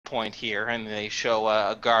point here, and they show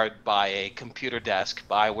a guard by a computer desk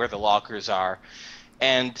by where the lockers are,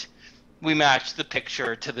 and we match the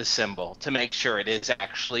picture to the symbol to make sure it is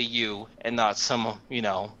actually you and not some,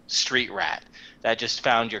 street rat that just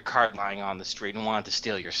found your card lying on the street and wanted to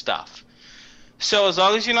steal your stuff. So as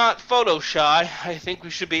long as you're not photo shy, I think we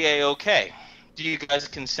should be a-okay. Do you guys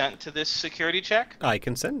consent to this security check? I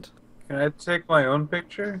consent. Can I take my own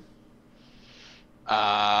picture?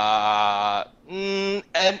 And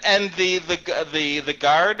the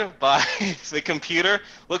guard by the computer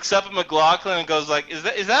looks up at McLaughlin and goes like,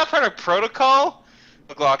 "Is that part of protocol?"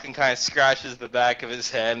 McLaughlin kind of scratches the back of his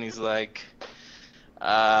head and he's like,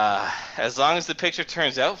 "As long as the picture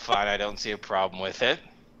turns out fine, I don't see a problem with it."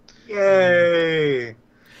 Yay!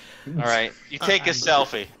 All right, you take a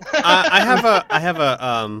selfie. I have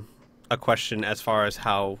a question as far as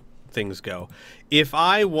how things go. If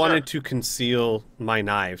I wanted to conceal my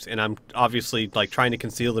knives, and I'm obviously like trying to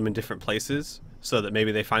conceal them in different places so that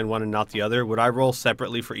maybe they find one and not the other, would I roll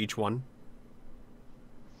separately for each one?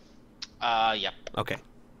 Yep. Okay.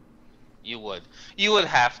 You would. You would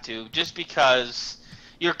have to, just because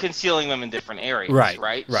you're concealing them in different areas, Right.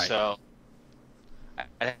 right? So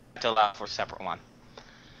I have to allow for a separate one.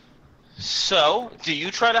 So, do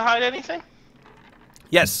you try to hide anything?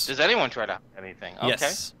 Yes. Does anyone try to hide anything? Okay.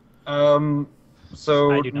 Yes.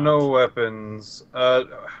 So I do not. no weapons. How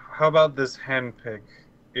about this handpick?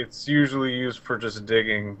 It's usually used for just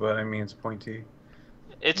digging, but I mean it's pointy.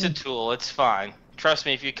 It's a tool. It's fine. Trust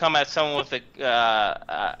me, if you come at someone with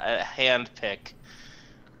a hand pick,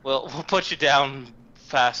 we'll put you down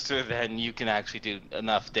faster than you can actually do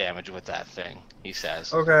enough damage with that thing, he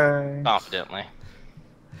says. Okay. Confidently.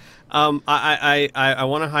 I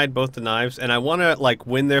want to hide both the knives, and I want to, like,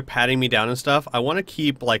 when they're patting me down and stuff, I want to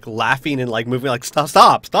keep, like, laughing and, like, moving, like, stop,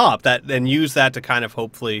 that, and use that to kind of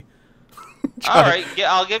hopefully... All right,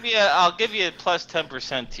 yeah, I'll give you a plus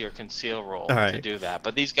 10% to your conceal roll to do that.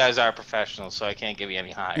 But these guys are professionals, so I can't give you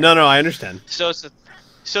any higher. No, I understand. So it's a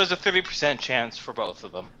 30% chance for both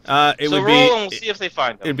of them. It so would roll be, and we'll see if they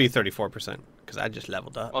find them. It'd be 34%, because I just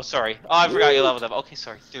leveled up. Oh, sorry. Oh, I forgot you leveled up. Okay,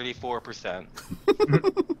 sorry, 34%.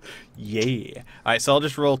 Yeah. All right, so I'll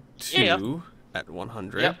just roll 2 at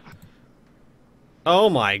 100. Yep. Oh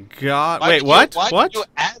my god. Why Wait, did what? Why did you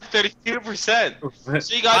add 32%?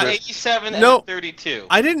 So you got 87 and 32.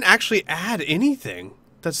 I didn't actually add anything.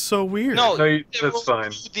 That's so weird. No, that's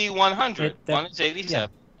fine. D100. One is 87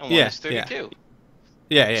 and one is 32.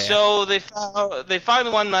 Yeah. So they find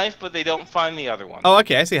the one knife, but they don't find the other one. Oh,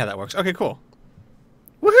 okay. I see how that works. Okay, cool.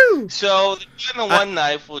 Woohoo! So they find the one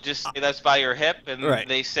knife. We'll just say that's by your hip, and Right.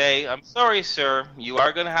 they say, "I'm sorry, sir. You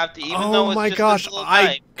are going to have to." Even though Oh it's my just gosh, a little I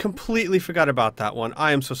knife. completely forgot about that one.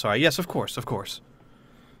 I am so sorry. Yes, of course.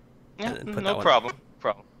 Yeah, Put that no one. problem.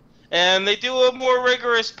 And they do a more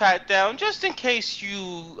rigorous pat down, just in case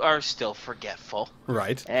you are still forgetful.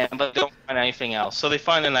 Right. But don't find anything else. So they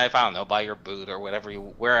find a knife, I don't know, by your boot or wherever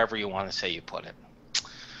you want to say you put it.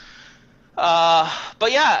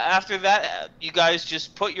 But yeah, after that, you guys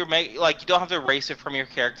just put you don't have to erase it from your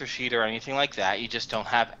character sheet or anything like that. You just don't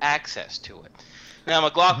have access to it. Now,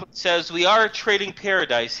 McLaughlin says, we are trading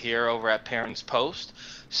paradise here over at Parents Post.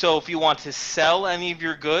 So if you want to sell any of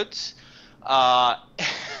your goods,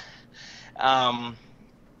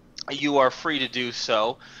 you are free to do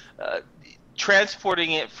so.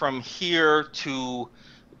 Transporting it from here to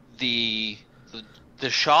the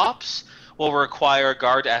shops will require a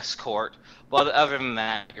guard escort, but other than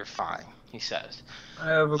that, you're fine, he says. I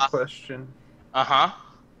have a question. Uh-huh.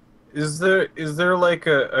 Is there like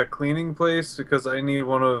a cleaning place? Because I need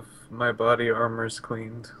one of my body armors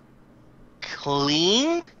cleaned.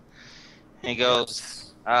 Clean? He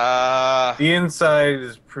goes, The inside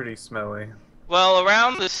is pretty smelly. well,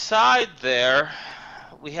 around the side there,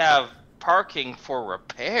 we have parking for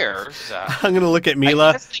repairs. I'm gonna look at I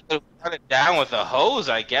Mila. guess they could run it down with a hose,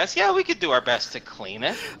 I guess. Yeah, we could do our best to clean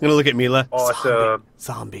it. I'm gonna look at Mila. Awesome.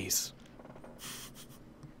 Zombies.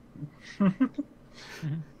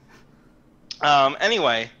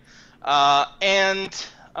 Anyway,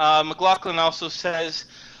 McLaughlin also says,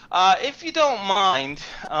 if you don't mind,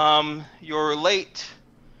 your late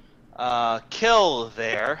kill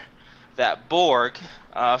there, that Borg,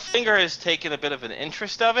 Finger has taken a bit of an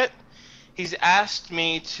interest of it. He's asked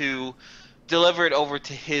me to deliver it over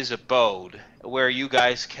to his abode, where you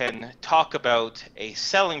guys can talk about a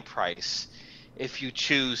selling price if you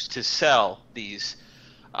choose to sell these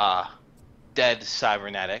dead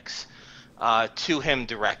cybernetics to him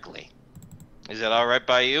directly. Is that all right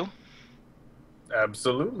by you?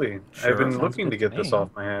 Absolutely. Sure. I've been Sounds looking to good to get this me. off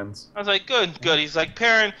my hands. I was like, good. He's like,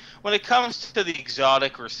 Perrin, when it comes to the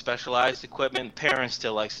exotic or specialized equipment, Perrin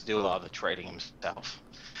still likes to do a lot of the trading himself.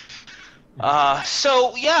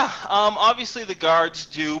 So yeah, obviously the guards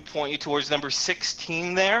do point you towards number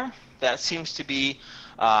 16 there. That seems to be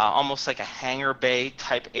almost like a hangar bay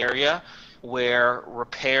type area where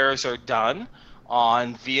repairs are done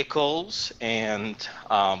on vehicles and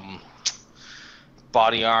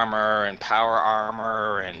body armor and power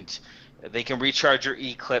armor, and they can recharge your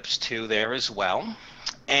Eclipse too there as well.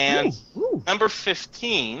 And Ooh. number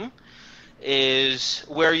 15 is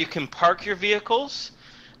where you can park your vehicles.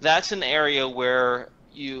 That's an area where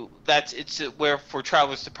where for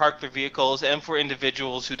travelers to park their vehicles, and for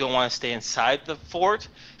individuals who don't want to stay inside the fort,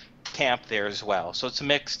 camp there as well. So it's a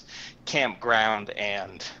mixed campground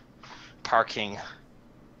and parking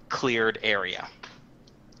cleared area.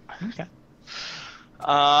 Okay.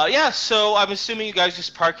 Yeah, so I'm assuming you guys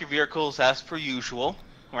just park your vehicles as per usual,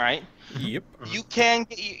 right? Yep. You can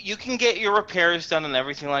get your repairs done and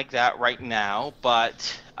everything like that right now,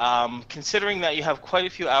 but considering that you have quite a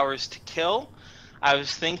few hours to kill, I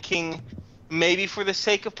was thinking maybe for the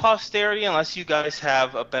sake of posterity, unless you guys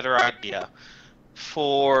have a better idea,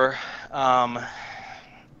 for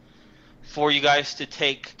you guys to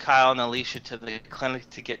take Kyle and Alicia to the clinic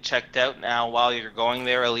to get checked out. Now, while you're going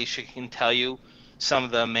there, Alicia can tell you some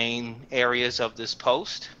of the main areas of this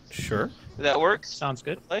post. Sure. That works? Sounds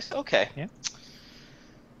good. Place? Okay. Yeah.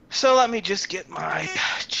 So let me just get my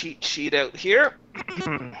cheat sheet out here.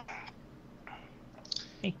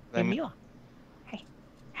 Hey, Let me- Mila. Hey.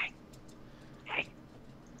 Hey. Hey.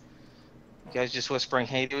 You guys just whispering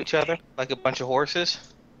hey to each other like a bunch of horses?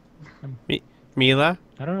 Mila?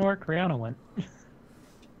 I don't know where Kriana went.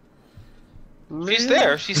 She's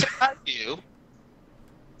there. She said hi to you.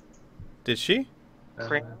 Did she?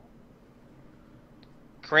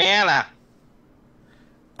 Kriana.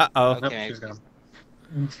 Uh-oh. Nope, Okay. she's gone.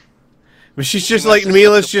 But she's just must like, have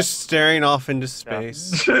Mila's slipped just staring off into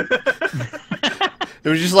space. It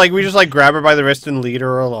was just like, we just like grab her by the wrist and lead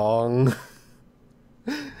her along.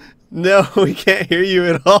 No, we can't hear you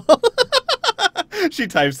at all. She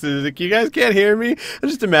types to the, you guys can't hear me? I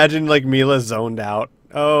just imagine like Mila zoned out.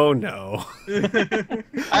 Oh no.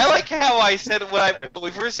 I like how I said when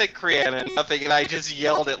we first said Kriana and nothing, and I just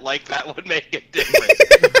yelled it like that would make a difference.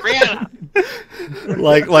 Kriana!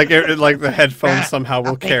 like the headphones somehow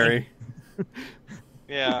will carry.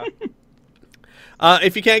 Yeah.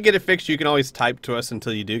 If you can't get it fixed, you can always type to us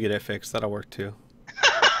until you do get it fixed. That'll work too.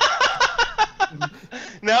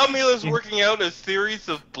 Now Mila's working out a series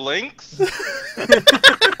of blinks.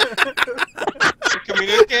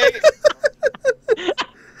 Communicate.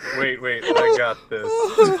 Wait, I got this.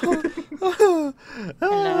 Hello.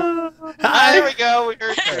 Ah, there we go. We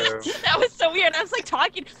heard you. That was so weird. I was like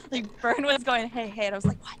talking, like Vern was going, hey, and I was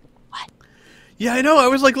like, what? Yeah, I know. I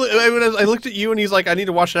was like, I looked at you and he's like, I need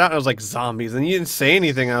to watch it out. And I was like, zombies. And you didn't say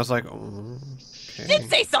anything. I was like, oh, okay. Did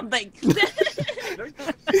say something.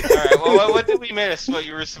 Alright, well, what did we miss? What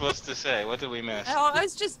you were supposed to say? What did we miss? Oh, I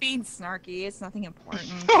was just being snarky. It's nothing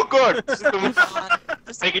important. Oh, good.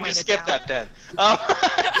 Just I can just skip that then.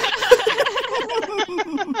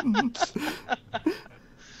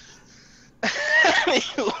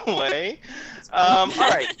 Anyway,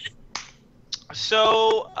 alright.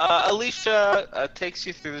 So, Alicia takes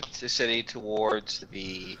you through the city towards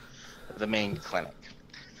the main clinic.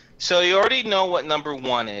 So you already know what number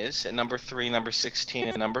 1 is, and number 3, number 16,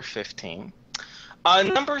 and number 15.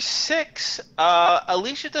 Number 6,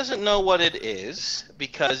 Alicia doesn't know what it is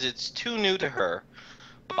because it's too new to her.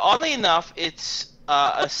 But oddly enough, it's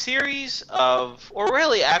a series of, or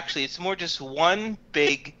really actually, it's more just one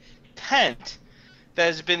big tent that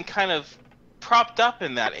has been kind of propped up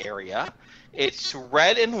in that area. It's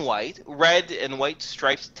red and white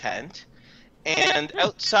striped tent. And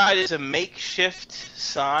outside is a makeshift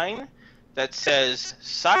sign that says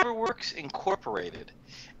Cyberworks Incorporated.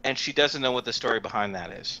 And she doesn't know what the story behind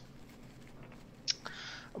that is.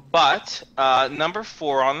 But number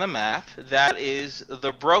 4 on the map, that is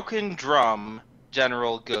the Broken Drum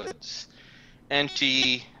General Goods. And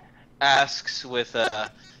she asks with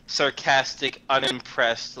a sarcastic,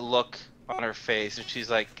 unimpressed look on her face. And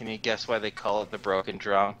she's like, can you guess why they call it the Broken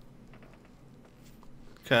Drum?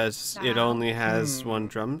 Because it only has one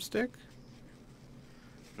drumstick?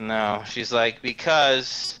 No, she's like,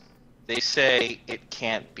 because they say it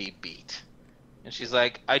can't be beat. And she's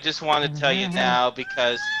like, I just want to tell you now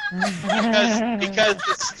because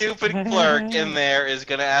the stupid clerk in there is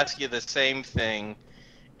going to ask you the same thing,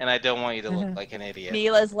 and I don't want you to look like an idiot.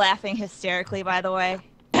 Mila's laughing hysterically, by the way.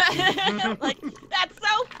 Like, that's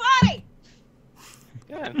so funny!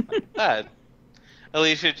 Yeah, not bad.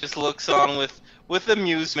 Alicia just looks on with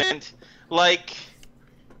amusement, like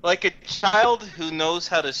a child who knows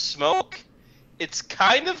how to smoke. It's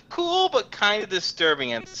kind of cool, but kind of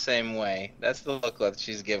disturbing at the same way. That's the look that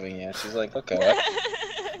she's giving you. She's like, okay.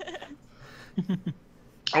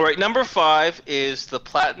 All right, number 5 is the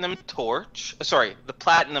Platinum Torch. Sorry, the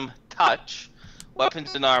Platinum Touch,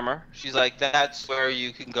 weapons and armor. She's like, that's where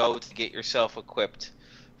you can go to get yourself equipped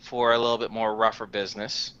for a little bit more rougher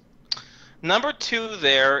business. Number 2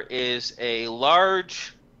 there is a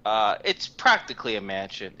large, it's practically a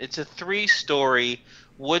mansion. It's a 3-story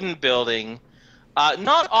wooden building.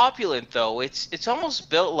 Not opulent though. It's almost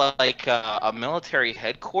built like a military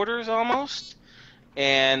headquarters almost.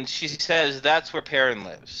 And she says that's where Perrin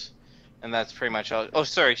lives. And that's pretty much all. Oh,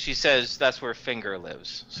 sorry. She says that's where Finger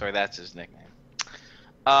lives. Sorry, that's his nickname.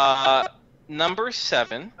 Number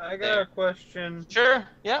 7. I got a question. Sure.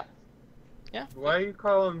 Yeah. Why you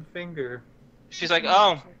call him Finger? She's like,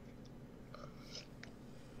 oh.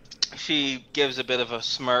 She gives a bit of a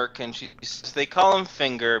smirk, and she says they call him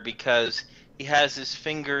Finger because he has his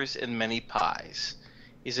fingers in many pies.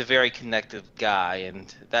 He's a very connected guy,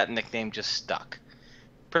 and that nickname just stuck.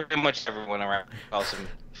 Pretty much everyone around calls him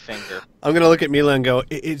Finger. I'm gonna look at Mila and go,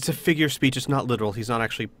 it's a figure of speech, it's not literal. He's not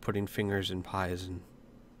actually putting fingers in pies and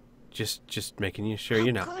just making you sure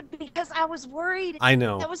you know. Good, because I was worried. I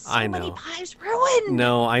know. There was so I many know. pies ruined.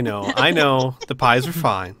 No, I know. I know. The pies are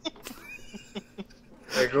fine.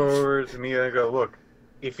 I go over to Mia and go, look,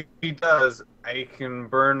 if he does, I can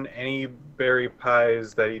burn any berry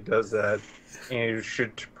pies that he does that, and it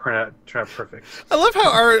should turn out perfect. I love how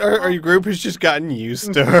our group has just gotten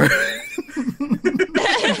used to her.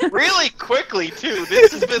 Really quickly, too.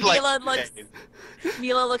 This has been like...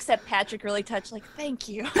 Mila looks at Patrick really touched, like, thank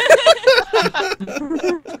you.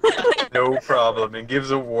 No problem, and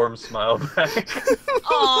gives a warm smile back.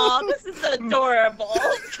 Aw, this is adorable.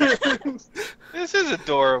 This is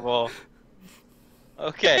adorable.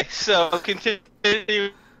 Okay, so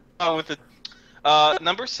continue on with the...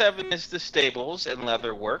 number 7 is the Stables and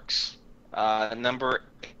Leather Works. Number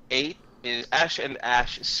 8 is Ash and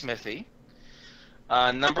Ash Smithy.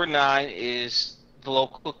 Number 9 is the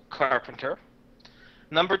local carpenter.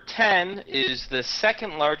 Number 10 is the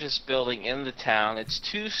second largest building in the town. It's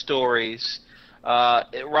 2 stories.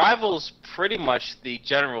 It rivals pretty much the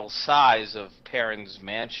general size of Perrin's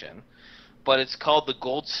mansion, but it's called the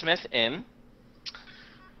Goldsmith Inn.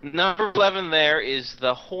 Number 11 there is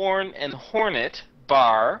the Horn and Hornet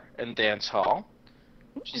Bar and Dance Hall.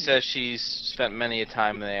 She says she's spent many a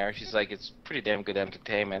time there. She's like, it's pretty damn good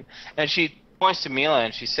entertainment. And she points to Mila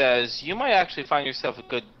and she says, you might actually find yourself a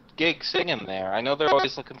good gig singing there. I know they're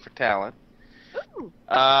always looking for talent.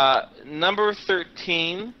 Number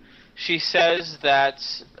 13, she says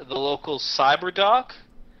that's the local cyber doc,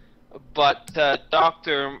 but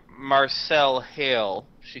Dr. Marcel Hale,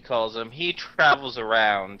 she calls him, he travels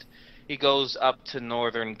around. He goes up to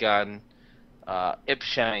Northern Gun,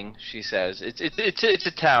 Ipshang, she says. It's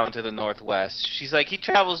a town to the northwest. She's like, he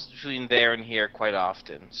travels between there and here quite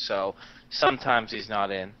often, so sometimes he's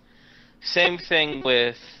not in. Same thing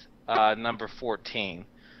with number 14.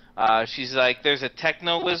 She's like, there's a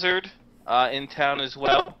techno wizard in town as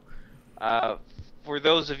well. For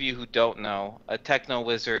those of you who don't know, a techno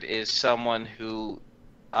wizard is someone who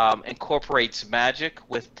incorporates magic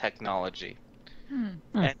with technology.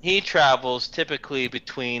 And he travels typically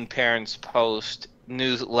between Perrin's Post,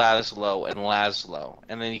 New Laszlo, and Laszlo.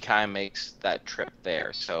 And then he kind of makes that trip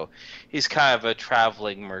there. So he's kind of a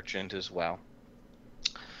traveling merchant as well.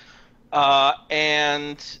 That's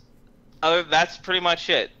pretty much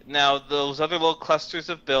it. Now, those other little clusters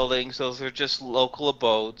of buildings, those are just local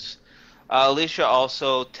abodes. Alicia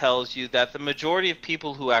also tells you that the majority of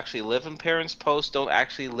people who actually live in Perrin's Post don't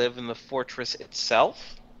actually live in the fortress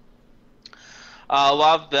itself. A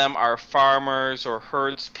lot of them are farmers or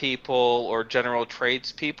herdspeople or general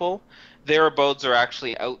tradespeople. Their abodes are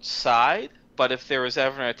actually outside, but if there is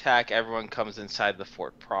ever an attack, everyone comes inside the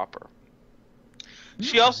fort proper.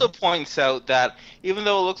 She also points out that even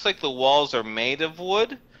though it looks like the walls are made of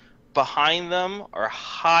wood, behind them are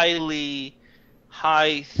high,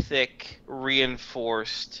 thick,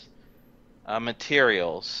 reinforced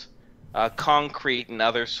materials, concrete and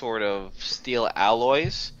other sort of steel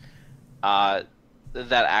alloys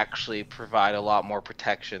that actually provide a lot more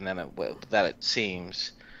protection than it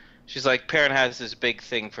seems. She's like, Perrin has this big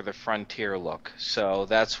thing for the frontier look, so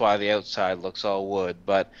that's why the outside looks all wood,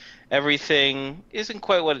 but everything isn't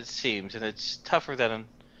quite what it seems, and it's tougher than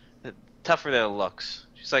it looks.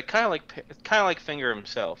 She's like, kind of like Finger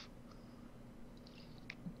himself.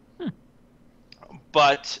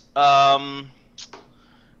 But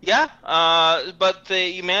Yeah, but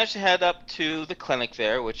you managed to head up to the clinic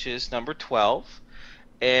there, which is number 12.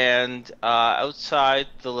 And outside,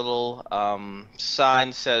 the little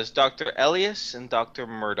sign says Dr. Elias and Dr.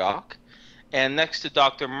 Murdoch. And next to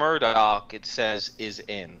Dr. Murdoch, it says is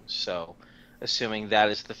in. So, assuming that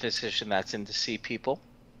is the physician that's in to see people.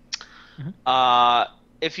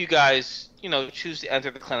 If you guys, choose to enter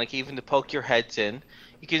the clinic, even to poke your heads in,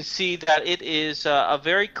 you can see that it is a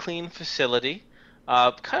very clean facility.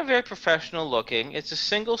 Kind of very professional looking. It's a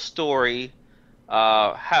single-story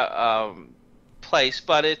place,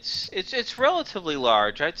 but it's relatively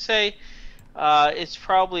large. I'd say it's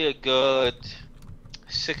probably a good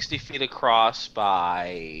 60 feet across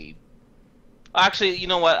by. Actually, you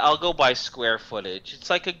know what? I'll go by square footage. It's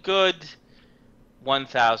like a good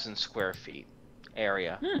 1,000 square feet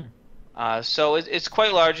area. So it's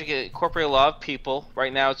quite large. You can incorporate a lot of people.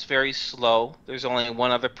 Right now, it's very slow. There's only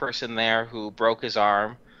one other person there who broke his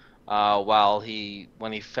arm when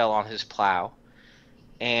he fell on his plow,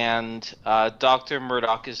 and Dr.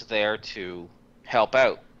 Murdoch is there to help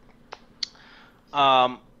out.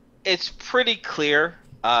 It's pretty clear,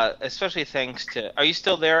 especially thanks to. Are you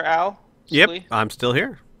still there, Al? Yep, Sweet? I'm still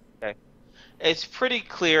here. Okay. It's pretty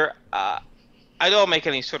clear. I don't make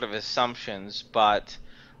any sort of assumptions, but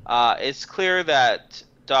it's clear that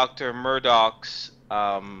Dr. Murdoch's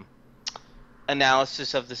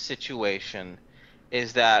analysis of the situation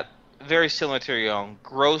is that very similar to your own,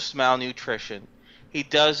 gross malnutrition. He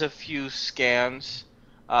does a few scans,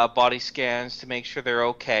 body scans, to make sure they're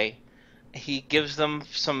okay. He gives them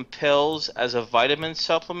some pills as a vitamin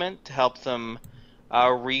supplement to help them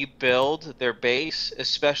rebuild their base,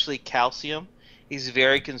 especially calcium. He's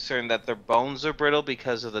very concerned that their bones are brittle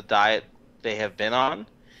because of the diet they have been on.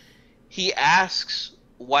 He asks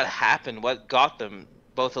what happened, what got them,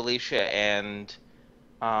 both Alicia and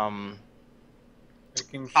I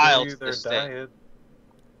can show Kyle, you to their this day. diet.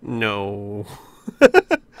 No.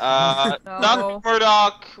 Dr. No.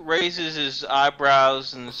 Murdoch raises his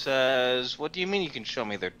eyebrows and says, "What do you mean you can show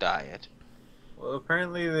me their diet?" Well,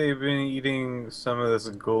 apparently they've been eating some of this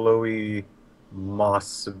glowy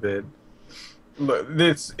moss a bit. Look,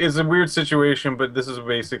 it's a weird situation, but this is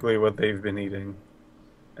basically what they've been eating.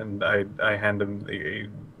 And I hand him a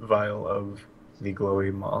vial of the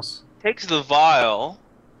glowy moss. Takes the vial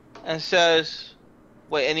and says,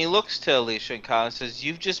 "Wait," and he looks to Alicia and Kyle and says,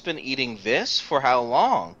 "You've just been eating this for how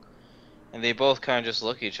long?" And they both kind of just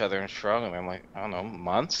look at each other and shrug. And I'm like, "I don't know,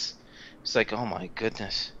 months?" He's like, "Oh my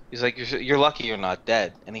goodness." He's like, "You're lucky you're not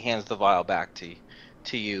dead." And he hands the vial back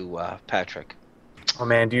to you, Patrick. Oh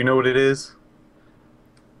man, do you know what it is?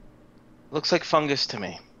 Looks like fungus to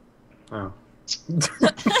me. Oh.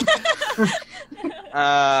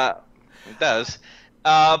 It does.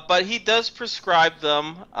 But he does prescribe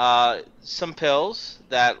them some pills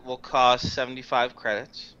that will cost 75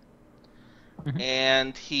 credits.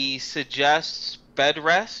 And he suggests bed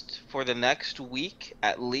rest for the next week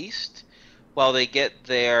at least while they get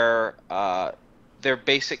their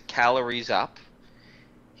basic calories up.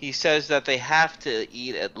 He says that they have to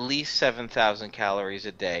eat at least 7,000 calories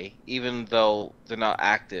a day, even though they're not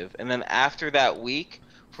active. And then after that week,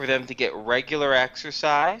 for them to get regular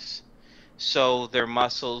exercise so their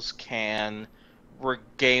muscles can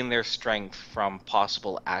regain their strength from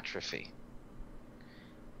possible atrophy.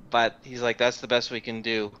 But he's like, that's the best we can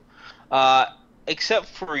do. Except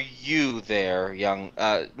for you there,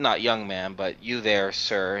 not young man, but you there,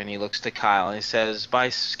 sir. And he looks to Kyle and he says, "My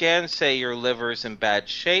scans say your liver's in bad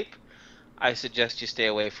shape. I suggest you stay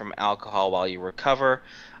away from alcohol while you recover.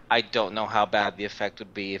 I don't know how bad the effect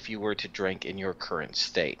would be if you were to drink in your current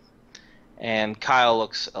state." And Kyle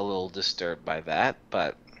looks a little disturbed by that,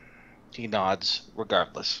 but he nods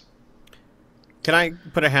regardless. Can I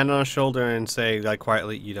put a hand on his shoulder and say, like,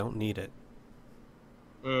 quietly, "You don't need it"?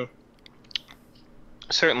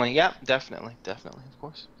 Certainly, yeah, definitely, of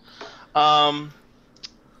course.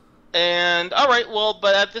 And all right, well,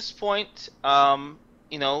 but at this point, the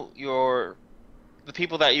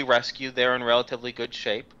people that you rescued, they're in relatively good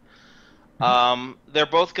shape. They're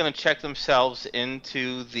both going to check themselves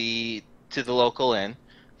into the local inn,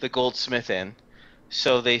 the Goldsmith Inn.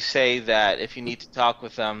 So they say that if you need to talk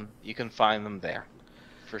with them, you can find them there,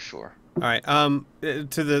 for sure. All right.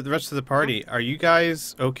 To the rest of the party, are you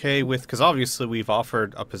guys okay with? Because obviously we've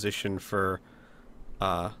offered a position for,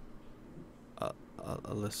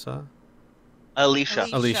 Alicia. Alicia.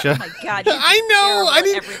 Alicia. Oh my God. you're I know. I terrible at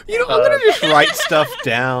didn't. everything. I'm gonna just write stuff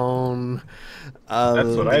down.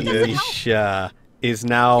 That's what I did. Alicia is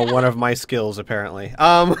now one of my skills, apparently.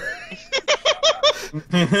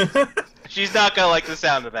 She's not gonna like the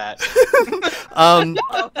sound of that. Oh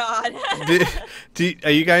God.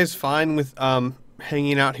 Are you guys fine with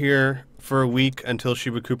hanging out here for a week until she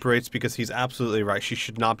recuperates? Because he's absolutely right. She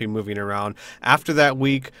should not be moving around. After that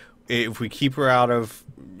week, if we keep her out of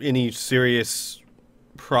any serious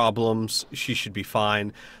problems, she should be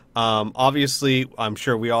fine. Obviously, I'm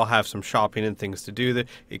sure we all have some shopping and things to do.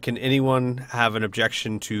 Can anyone have an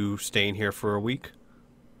objection to staying here for a week?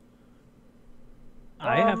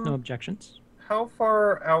 I have no objections. How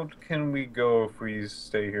far out can we go if we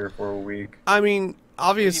stay here for a week? I mean,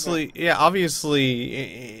 obviously, I'm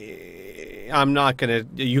not gonna.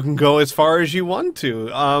 You can go as far as you want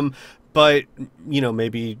to. But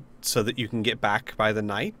maybe so that you can get back by the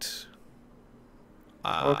night.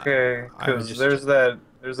 Okay, I would because just- there's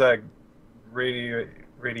that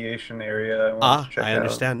radiation area I want to check I out.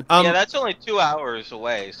 understand. Yeah, that's only 2 hours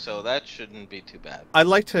away, so that shouldn't be too bad. I'd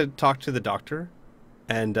like to talk to the doctor,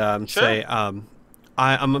 and Sure. say, I'm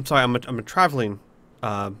sorry, I'm a traveling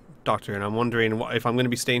doctor, and I'm wondering if I'm going to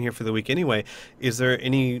be staying here for the week anyway. Is there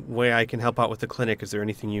any way I can help out with the clinic? Is there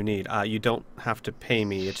anything you need? You don't have to pay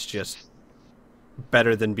me. It's just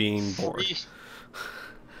better than being bored.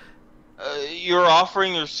 You're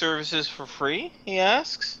offering your services for free? He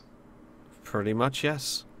asks. Pretty much,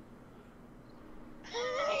 yes.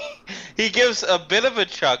 He gives a bit of a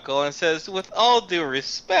chuckle and says, "With all due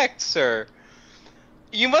respect, sir,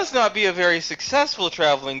 you must not be a very successful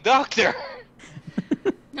traveling doctor."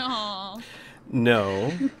 Aw.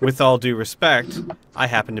 No, with all due respect, I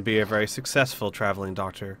happen to be a very successful traveling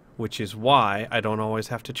doctor, which is why I don't always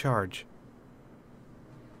have to charge.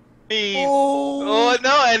 Oh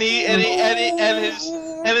no! And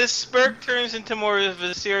his smirk turns into more of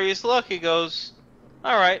a serious look. He goes,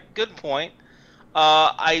 "All right, good point.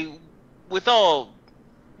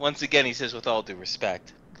 Once again, he says, with all due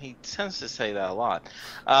respect. He tends to say that a lot.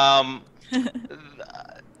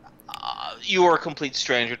 You are a complete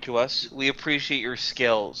stranger to us. We appreciate your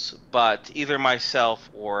skills, but either myself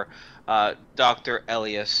or Dr.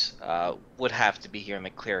 Elias would have to be here in the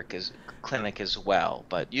clinic as well.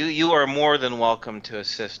 But you are more than welcome to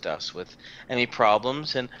assist us with any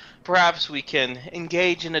problems, and perhaps we can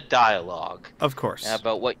engage in a dialogue Of course.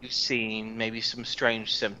 about what you've seen, maybe some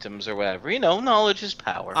strange symptoms or whatever. Knowledge is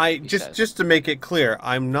power. I he says. just to make it clear,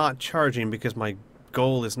 I'm not charging because my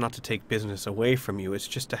goal is not to take business away from you. It's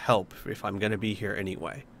just to help if I'm going to be here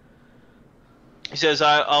anyway. He says,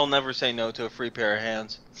 I'll never say no to a free pair of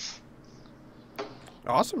hands.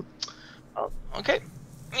 Awesome. Okay.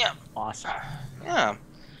 Yeah. Awesome. Yeah.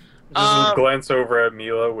 Just glance over at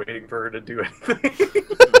Mila, waiting for her to do anything.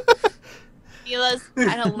 Mila's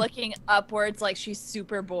kind of looking upwards like she's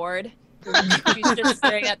super bored. She's just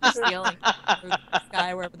staring at the ceiling, or the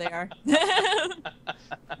sky, wherever they are.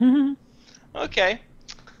 Okay.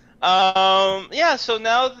 Yeah, so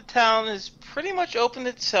now the town has pretty much opened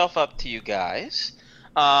itself up to you guys.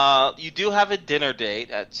 You do have a dinner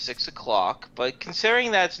date at 6 o'clock, but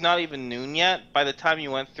considering that it's not even noon yet, by the time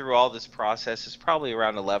you went through all this process, it's probably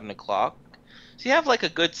around 11 o'clock. So you have like a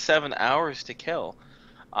good 7 hours to kill.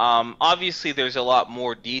 Obviously, there's a lot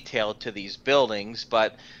more detail to these buildings,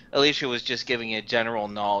 but Alicia was just giving you a general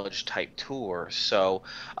knowledge type tour. So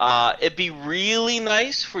it'd be really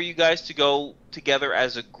nice for you guys to go together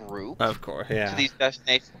as a group Of course, to yeah. these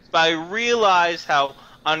destinations. But I realize how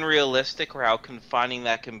unrealistic or how confining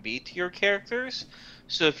that can be to your characters.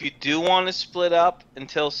 So if you do want to split up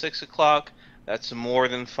until 6 o'clock, that's more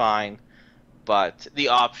than fine. But the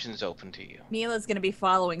option's open to you. Mila's gonna be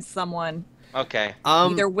following someone, Okay.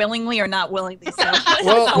 either willingly or not willingly. So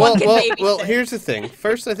well, someone can babysit. here's the thing.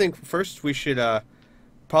 I think we should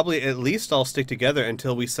probably at least all stick together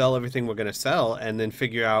until we sell everything we're going to sell, and then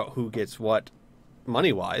figure out who gets what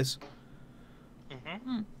money-wise.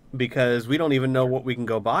 Mm-hmm. Because we don't even know what we can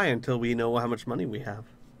go buy until we know how much money we have.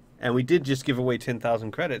 And we did just give away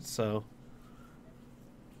 10,000 credits, so...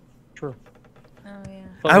 True. Oh yeah.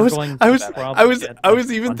 But I we're was going I to was probably get I a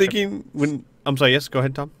was even bunch of- thinking when I'm sorry, yes, go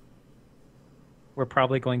ahead, Tom. We're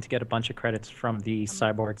probably going to get a bunch of credits from the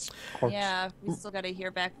cyborg's corpse. Yeah, we still gotta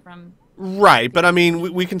hear back from. Right, but I mean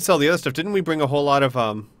we can sell the other stuff. Didn't we bring a whole lot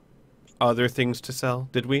of other things to sell?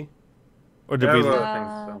 Did we? Or did Yeah, we well, Uh,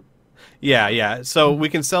 I think so. Yeah. So we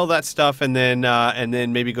can sell that stuff and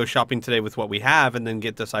then maybe go shopping today with what we have and then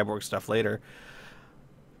get the cyborg stuff later.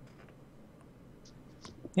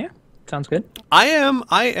 Yeah, sounds good. I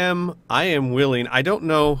am willing. I don't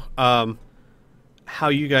know how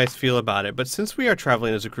you guys feel about it, but since we are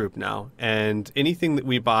traveling as a group now, and anything that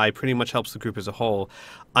we buy pretty much helps the group as a whole,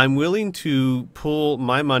 I'm willing to pull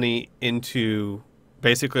my money into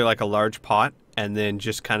basically like a large pot and then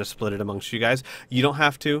just kind of split it amongst you guys. You don't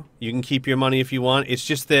have to. You can keep your money if you want. It's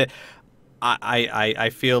just that I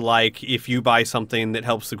feel like if you buy something that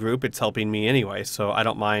helps the group, it's helping me anyway. So I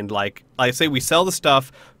don't mind. Like I say, we sell the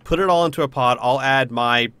stuff, put it all into a pot. I'll add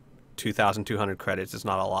my 2,200 credits. It's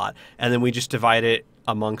not a lot, and then we just divide it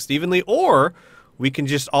amongst evenly, or we can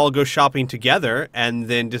just all go shopping together and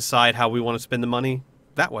then decide how we want to spend the money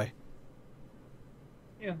that way.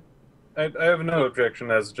 Yeah. I have no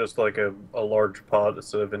objection as just like a large pot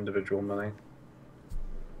instead of individual money.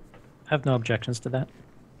 I have no objections to that.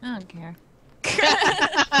 I don't care.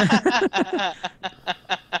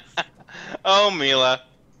 Oh, Mila.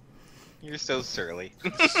 You're so surly.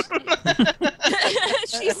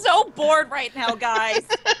 She's so bored right now, guys.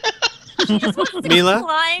 She just wants to Mila?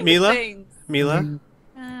 climb Mila? things. Mila,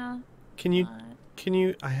 Uh, can you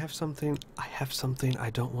what? I have something I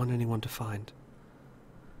don't want anyone to find.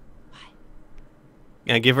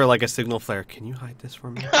 And I give her like a signal flare. Can you hide this for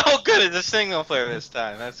me? Oh, good. It's a signal flare this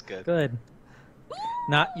time. That's good. Good.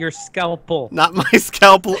 Not your scalpel. Not my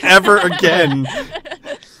scalpel ever again.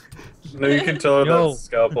 No, you can tell Yo. that's a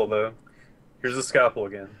scalpel though. Here's a scalpel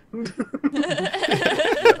again.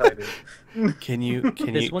 Can you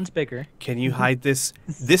This one's bigger. can you hide this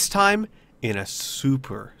time in a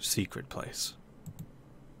super secret place?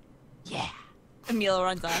 Yeah. Emil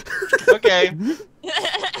runs off. Okay.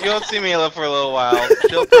 You won't see Mila for a little while.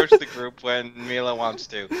 She'll approach the group when Mila wants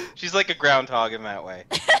to. She's like a groundhog in that way.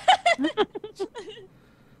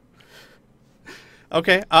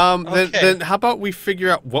 Okay. Okay. Then how about we figure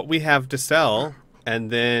out what we have to sell, and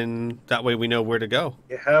then that way we know where to go.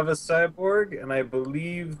 You have a cyborg, and I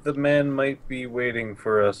believe the man might be waiting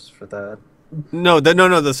for us for that. No. The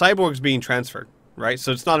cyborg's being transferred, right?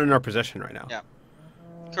 So it's not in our possession right now. Yeah.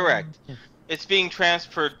 Correct. It's being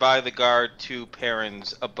transferred by the guard to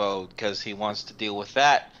Perrin's abode because he wants to deal with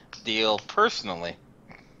that deal personally.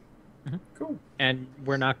 Cool. And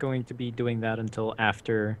we're not going to be doing that until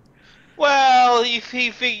after. Well, you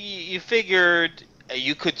figured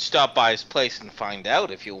you could stop by his place and find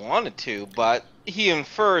out if you wanted to, but he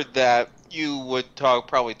inferred that you would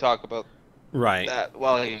probably talk about Right. that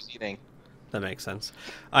while he was eating. That makes sense.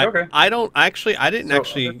 Okay. I don't actually. I didn't So,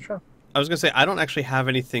 actually. okay, sure. I was gonna say I don't actually have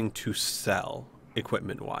anything to sell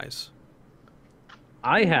equipment-wise.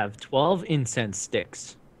 I have 12 incense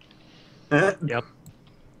sticks. Yep.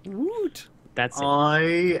 Woot. That's it.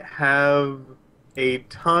 I have a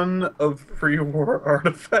ton of pre-war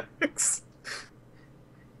artifacts.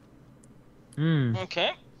 Hmm.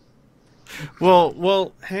 Okay.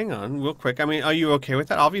 Well, hang on, real quick. I mean, are you okay with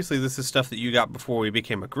that? Obviously, this is stuff that you got before we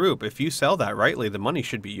became a group. If you sell that rightly, the money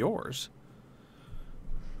should be yours.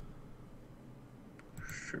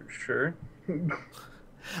 Sure.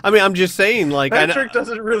 I mean, I'm just saying, like, Patrick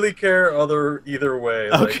doesn't really care either way.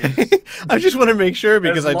 Like, Okay, I just want to make sure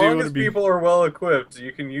because I as do long want as to be. people are well equipped,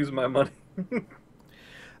 you can use my money.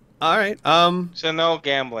 All right. So no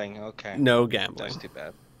gambling. Okay. No gambling. That's too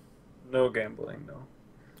bad. No gambling, no.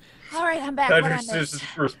 All right, I'm back. What Patrick I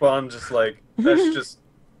just respond just like, that's just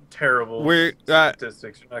terrible We're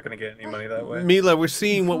statistics. You're not going to get any money that way. Mila. We're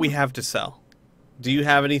seeing what we have to sell. Do you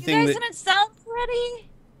have You anything guys that didn't sell already?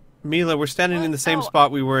 Mila? We're standing in the same Oh.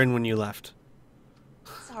 spot we were in when you left.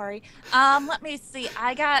 Sorry. Let me see.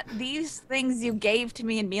 I got these things you gave to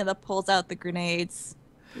me, and Mila pulls out the grenades.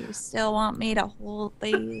 Do you still want me to hold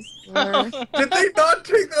these? Or... Did they not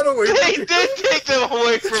take that away They from you? did take them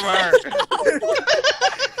away from her.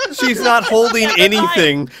 She's not holding Yeah,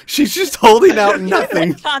 anything. She's just holding out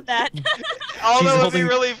nothing. on that. Although it would be holding-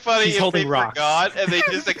 really funny she's if holding they rocks. forgot and they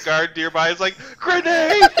just a guard nearby is like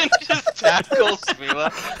grenade and just tackles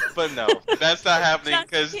Mila. But no, that's not happening Just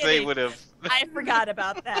because they kidding. would have I forgot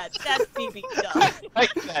about that. That's me being dumb.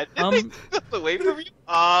 like that. Did they take them away from you?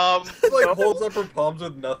 Like holds up her palms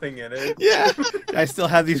with nothing in it. Yeah, I still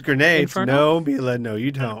have these grenades. Inferno? No, Mila, no,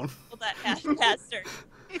 you don't. Pull that faster.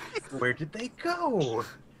 Where did they go?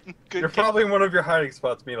 Good They're catch. probably in one of your hiding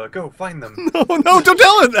spots, Mila. Go find them. No, don't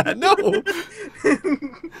tell her that. No.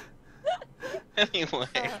 Anyway.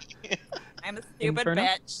 I'm a stupid Inferno?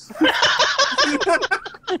 bitch.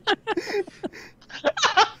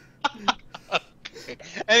 Okay.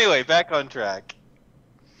 Anyway, back on track.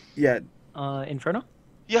 Yeah. Inferno?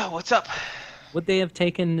 Yeah, what's up? Would they have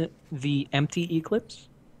taken the empty Eclipse?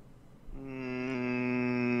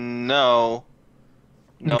 No.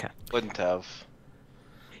 No, Okay. wouldn't have.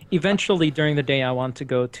 Eventually, during the day, I want to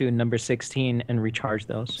go to number 16 and recharge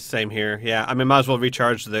those. Same here. Yeah, I mean, might as well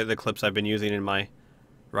recharge the clips I've been using in my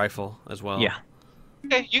rifle as well. Yeah.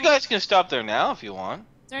 Okay, you guys can stop there now if you want.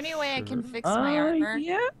 Is there any way I can fix my armor?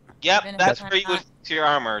 Yeah. Yep, Even if that's I'm where you would not- fix your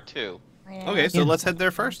armor too. Yeah. Okay, so Yeah. let's head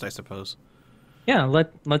there first, I suppose. Yeah,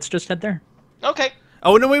 let's just head there. Okay.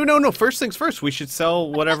 Oh no! Wait, no! First things first. We should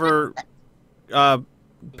sell whatever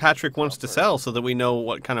Patrick wants to sell so that we know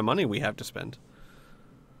what kind of money we have to spend.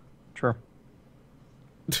 Sure.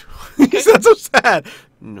 That's so sad.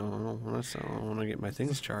 No, I don't want to sell. I want to get my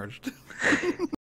things charged.